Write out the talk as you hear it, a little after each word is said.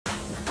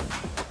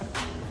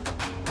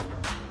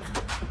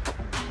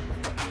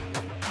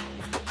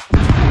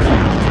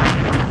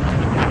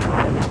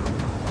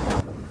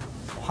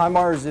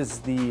HIMARS is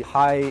the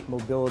High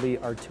Mobility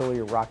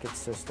Artillery Rocket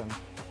System.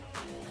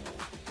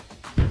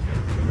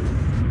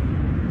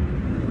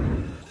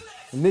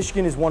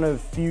 Michigan is one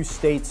of few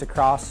states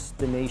across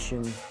the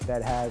nation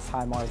that has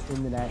HIMARS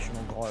in the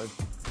National Guard.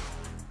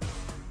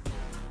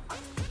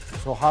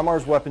 So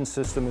HIMARS weapon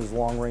system is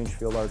long-range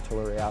field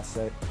artillery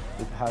asset.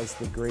 It has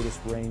the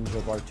greatest range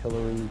of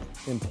artillery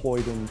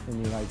employed in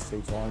the United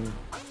States Army.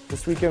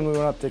 This weekend we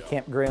went up to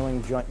Camp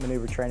Grayling Joint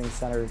Maneuver Training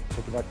Center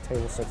to conduct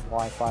Table 6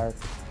 live fire.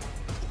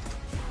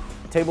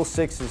 Table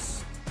 6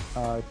 is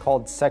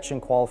called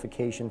section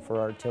qualification for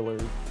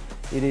artillery.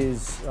 It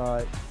is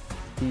the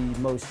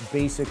most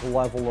basic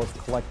level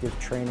of collective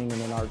training in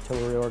an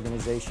artillery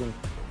organization,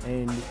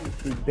 and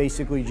it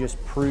basically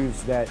just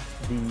proves that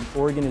the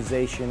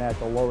organization at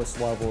the lowest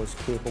level is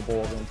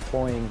capable of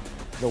employing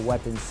the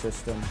weapons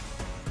system.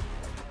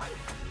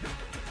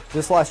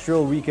 This last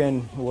drill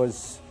weekend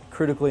was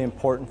critically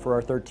important for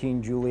our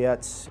 13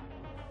 Juliets.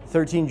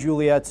 13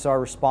 Juliets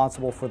are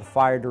responsible for the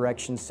fire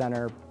direction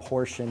center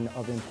portion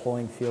of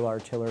employing field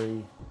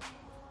artillery.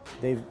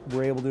 They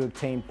were able to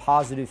obtain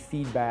positive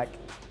feedback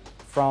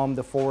from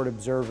the forward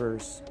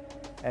observers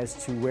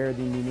as to where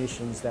the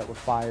munitions that were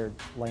fired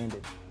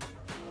landed.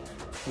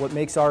 What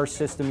makes our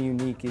system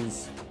unique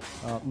is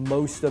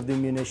most of the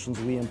munitions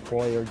we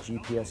employ are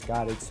GPS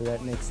guided, so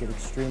that makes it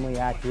extremely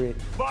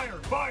accurate. Fire,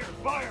 fire,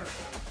 fire!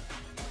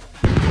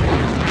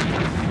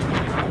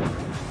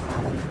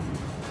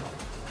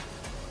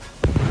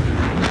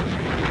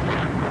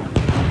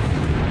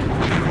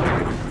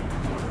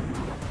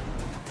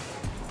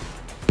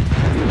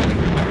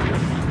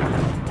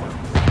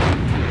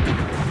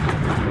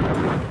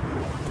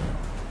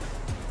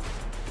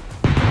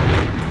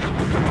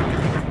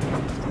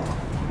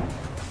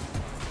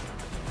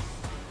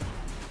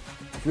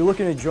 If you're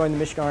looking to join the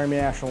Michigan Army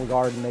National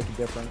Guard and make a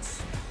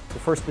difference, the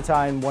 1st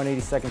Battalion,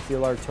 182nd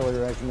Field Artillery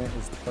Regiment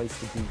is the place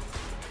to be.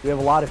 We have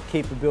a lot of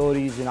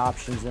capabilities and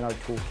options in our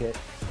toolkit.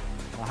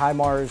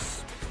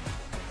 HIMARS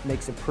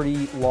makes a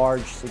pretty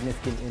large,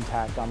 significant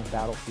impact on the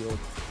battlefield.